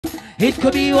It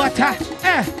could be water.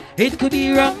 It could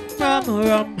be rum.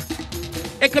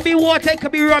 It could be water, it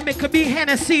could be rum, it could be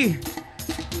Hennessy.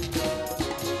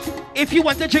 If you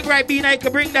want to drink right bean, I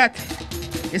could bring that.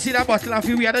 You see that bottle of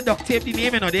you, we had a duct tape the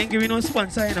name, you know. They ain't giving no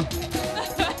sponsor, you know.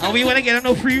 And we want to get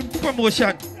no free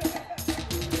promotion.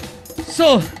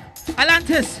 So,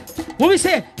 Atlantis, what we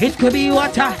say? It could be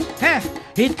water,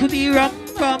 it could be rum.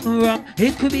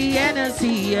 It could be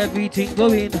Hennessy, everything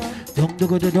going.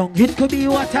 It could be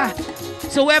water.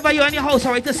 So wherever you're in your house,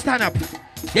 alright, to stand up.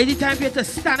 There's the time for you to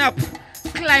stand up.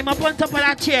 Climb up on top of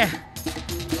that chair.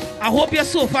 I hope your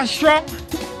sofa strong,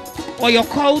 or your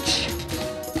couch,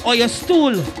 or your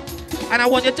stool. And I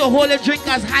want you to hold a drink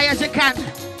as high as you can.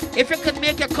 If you could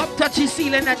make your cup touch the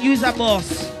ceiling and use a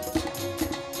boss.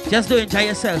 Just do enjoy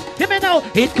yourself. Hear me now.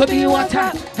 It could be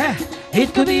water.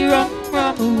 It could be rum.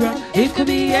 It could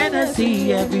be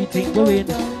Hennessy. Everything going.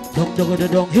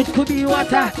 It could be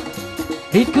water.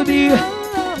 It could be.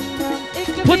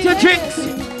 Put your drinks.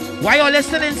 Why you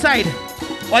listening inside?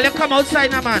 All you come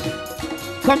outside now, man.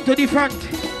 Come to the front.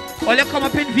 All you come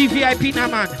up in VVIP now,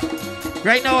 man.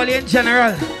 Right now, all you in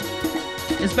general.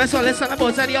 It's best to listen about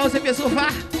outside the house if you're so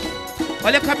far.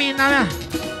 All you come in now, man.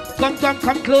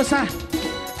 Come closer.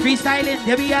 Freestyling,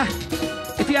 there we are.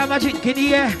 If you have a drink in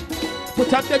the air,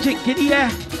 put up your drink in the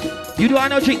air. You don't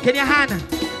have no drink in your hand.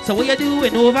 So what you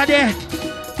doing over there?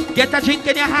 Get a drink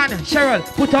in your hand. Cheryl,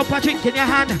 put up a drink in your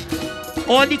hand.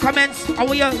 All the comments, how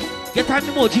will you get an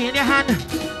emoji in your hand?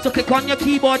 So click on your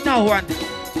keyboard now and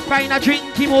find a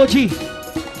drink emoji.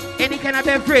 Any kind of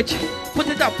beverage. Put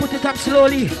it up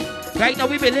slowly. Right now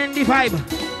we building the vibe.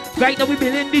 Right now we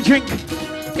building the drink.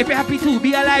 If you're happy to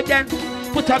be alive, then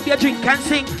put up your drink and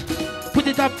sing. Put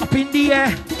it up in the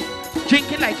air.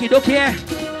 Drink it like you don't care.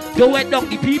 Don't wet down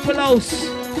the people's house.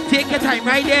 Take your time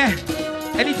right there.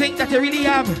 Anything that you really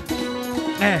have.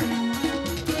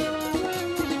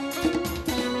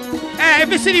 If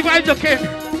you see the vibes looking,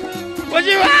 what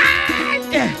you want?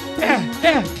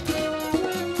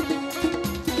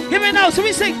 Hear me now, so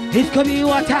we sing. It could be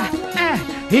water,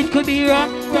 it could be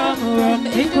rum.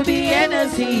 It could be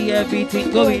Hennessy,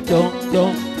 everything going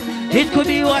down. It could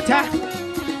be water,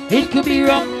 it could be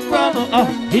rum.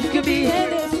 It could be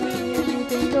Hennessy,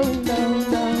 everything going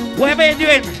down. Whatever you're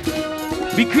doing,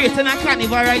 be creating a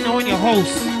carnival right now in your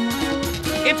house.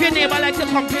 If your neighbor likes to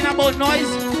complain about noise,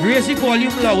 raise the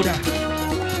volume louder.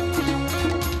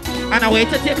 And I want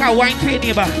you to take a wine for your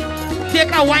neighbor.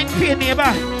 Take a wine for your neighbor.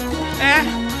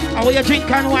 I want you to drink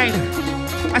and wine.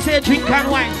 I say drink and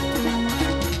wine.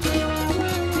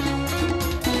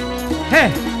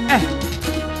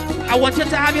 I want you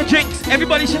to have your drinks.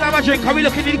 Everybody should have a drink. How we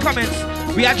looking in the comments?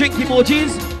 We are drink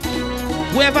emojis.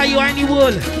 Wherever you are in the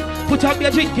world, put up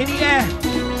your drink in the air.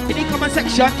 In the comment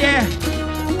section there.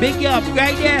 Big you up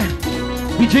right there.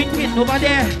 We drinking over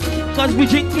there. Because we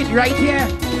drinking right here.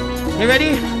 You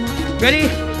ready? Ready?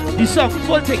 The song,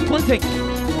 full thing.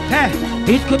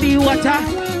 It could be water.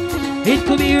 It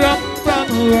could be rum.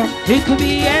 It could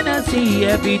be Hennessy.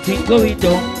 Everything going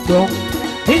down.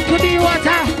 It could be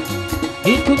water.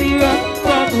 It could be rum.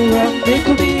 It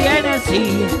could be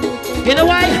Hennessy. You know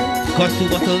why? Cause 2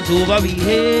 bottles over we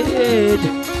head.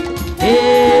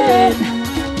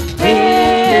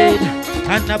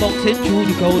 And the bouncing through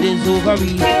the crowd is over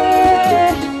we.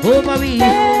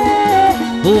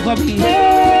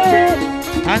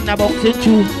 And the bouncing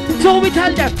through. So we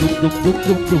tell them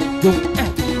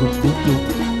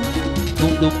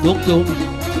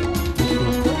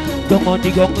Dum on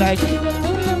the gong like.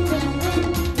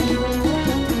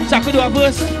 So I could do a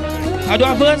verse. I do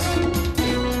a verse.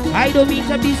 I don't mean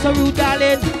to be so rude,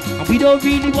 darling. And we don't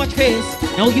really watch face.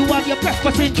 Now you have your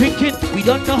breakfast in drinking. We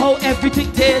don't know how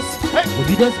everything tastes. But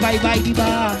we just buy by the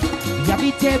bar. We have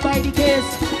it here by the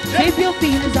case. So if you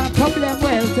feel it's a problem,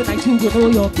 well, tonight you go know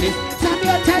your place.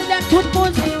 Samuel tell them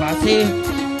toothphones and passe.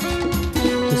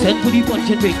 So send for the punch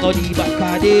and drink or the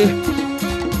Bacardi.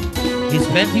 There's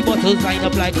plenty bottles lined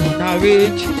up like on a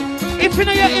range. If you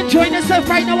know you're enjoying yourself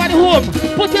right now at home,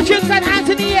 put your drinks and hands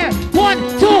in the air. 1,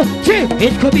 2, 3.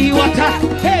 It could be water.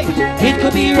 Hey, it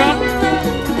could be rum.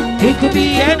 It could be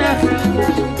henna.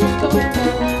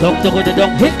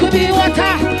 It could be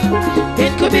water.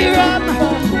 It could be rum.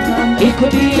 It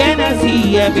could be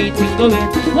Hennessy. Everything going.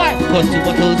 Why? Cause 2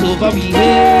 bottles over me.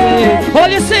 Hey. All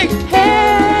you sing.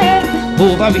 Hey.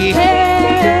 Over me.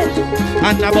 Hey.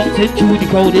 And the bouncing through the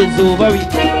crowd is over me.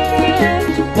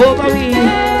 Over me.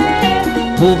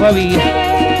 Over me.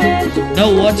 Now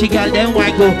watch you girl then why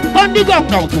go on the gong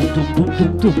now.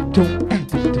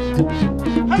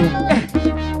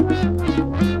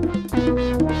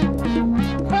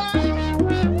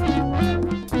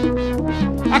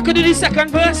 I could do the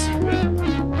second verse.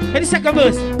 Hey, the second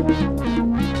verse.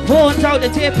 Phones out the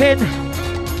taping.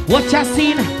 What you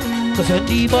seen? Cause when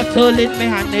the bottle in my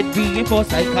hand, it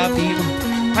reinforced like a beam.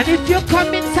 And if you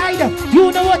come inside,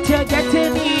 you know what you're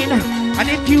getting in. And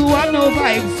if you have no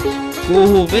vibes, go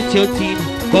home with your team.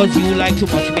 Cause you like too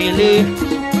much melee.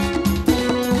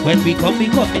 When we come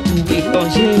into make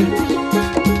danger.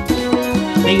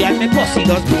 Me and me pussy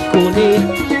does be cool.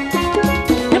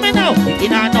 Hear me now,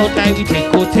 in and out like we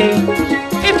take cote.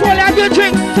 If all have your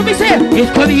drinks, so me say,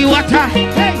 it could be water.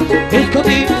 Hey, it could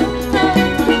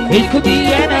be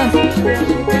Anna.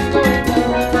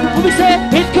 We say,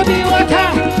 it could be water.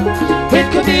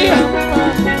 It could be.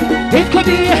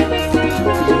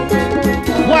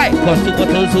 Why? Cause the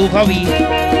bottles over we.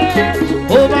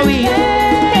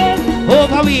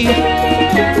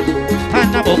 And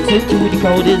the box into the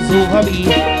crowd is over me.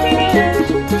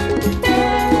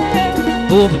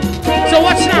 Over. So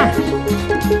watch now.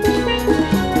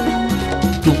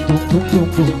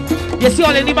 You see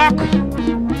all in the back?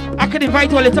 I can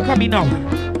invite all you to come in now.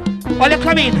 All you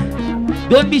come in.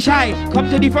 Don't be shy. Come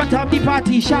to the front of the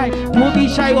party. Shy. Don't be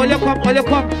shy. All you come. Come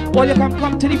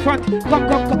to the front.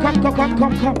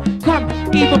 Come.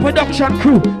 Even production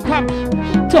crew. Come.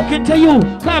 Talking to you.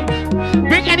 Come.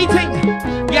 Bring anything.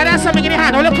 Yeah, that's something in your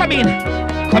hand. All you come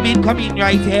in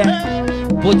right here.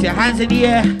 Put your hands in the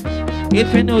air.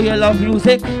 If you know you love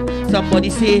music, somebody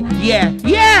say yeah.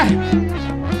 Yeah.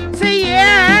 Say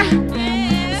yeah.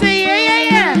 Say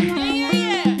yeah.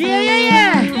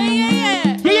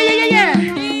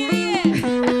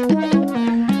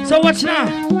 So watch now.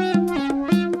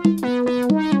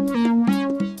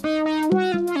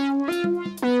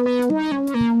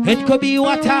 It could be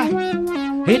water,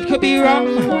 it could be rum,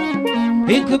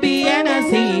 it could be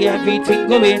energy, everything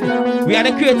going. We are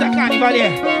the creator carnival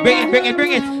here. Bring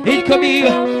it. It could be.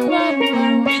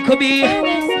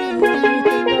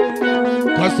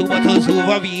 Cause the bottles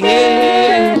over we.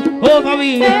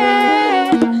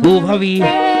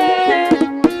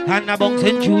 And the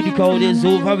bouncing through the crowd is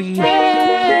over we.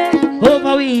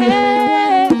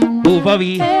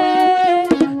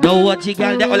 Now what you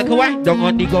got that all like a wine down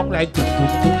on the gong like tum.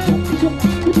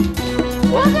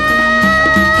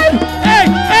 Hey!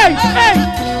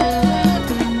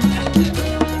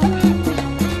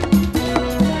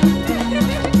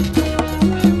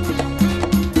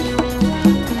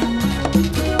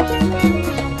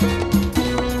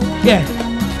 Yeah.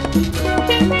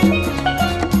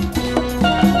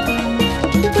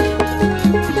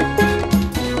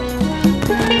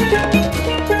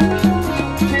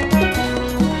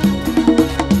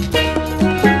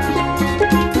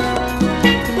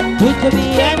 It could be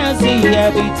energy,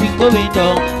 everything going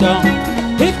down.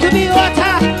 It could be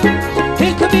water,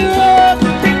 it could be rum,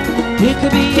 it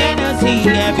could be energy,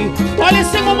 all you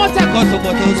sing one more time, cause the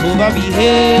bottles over me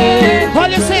head. All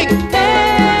you sing,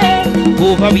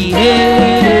 over me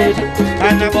head.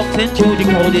 And the boxing through the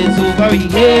crowd is over me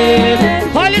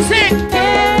head. All you sing,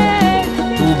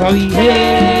 over me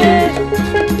head.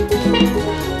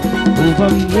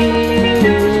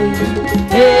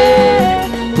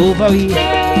 Over me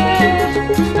head.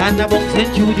 And the bouncing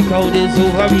through the crowd is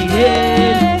over me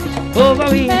head. Over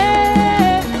me.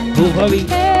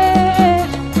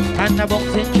 And the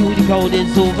bouncing through the crowd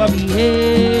is over me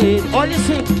head. All you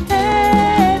sing.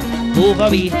 Over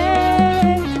me.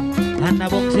 And the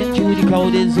bouncing through the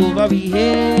crowd is over me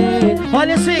head. All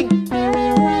you sing.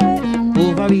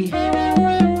 Over me.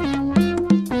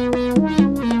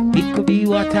 It could be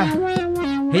water.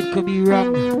 It could be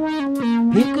rum.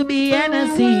 It could be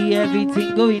energy,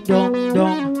 everything going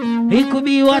down. It could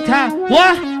be water,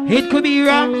 what? It could be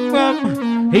rum.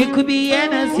 It could be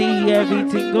energy,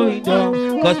 everything going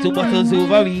down. Cause the bottles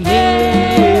over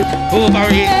here,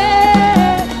 over here.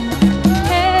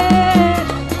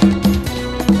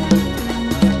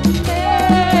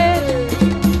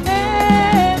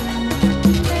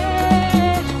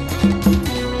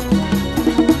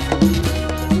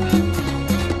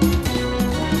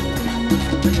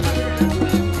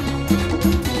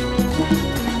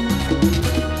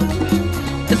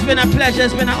 It's been a pleasure,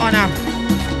 it's been an honor.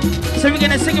 So we're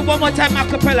gonna sing it one more time a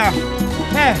cappella.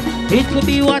 Hey, it could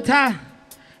be water,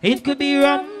 it could be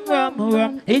rum.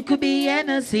 It could be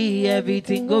energy,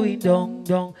 everything going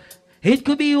down. It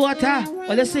could be water,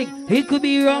 well let's sing. It could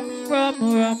be rum.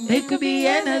 It could be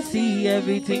energy,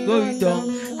 everything going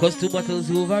down. Cause two bottles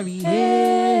over me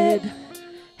head.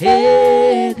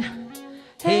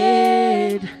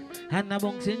 And I'm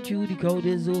bouncing through the crowd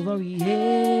is over me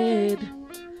head.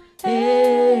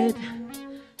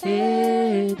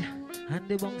 And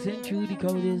the bouncing through the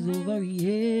crowd is over me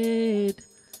head.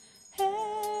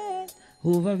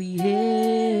 over we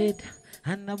head.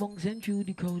 And the bouncing through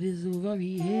the crowd is over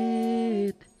we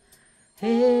head.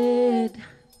 Head,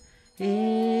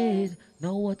 head.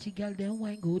 Now watch the girl them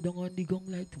wine go down on the gong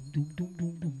like doom doom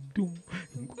doom doom doom doom.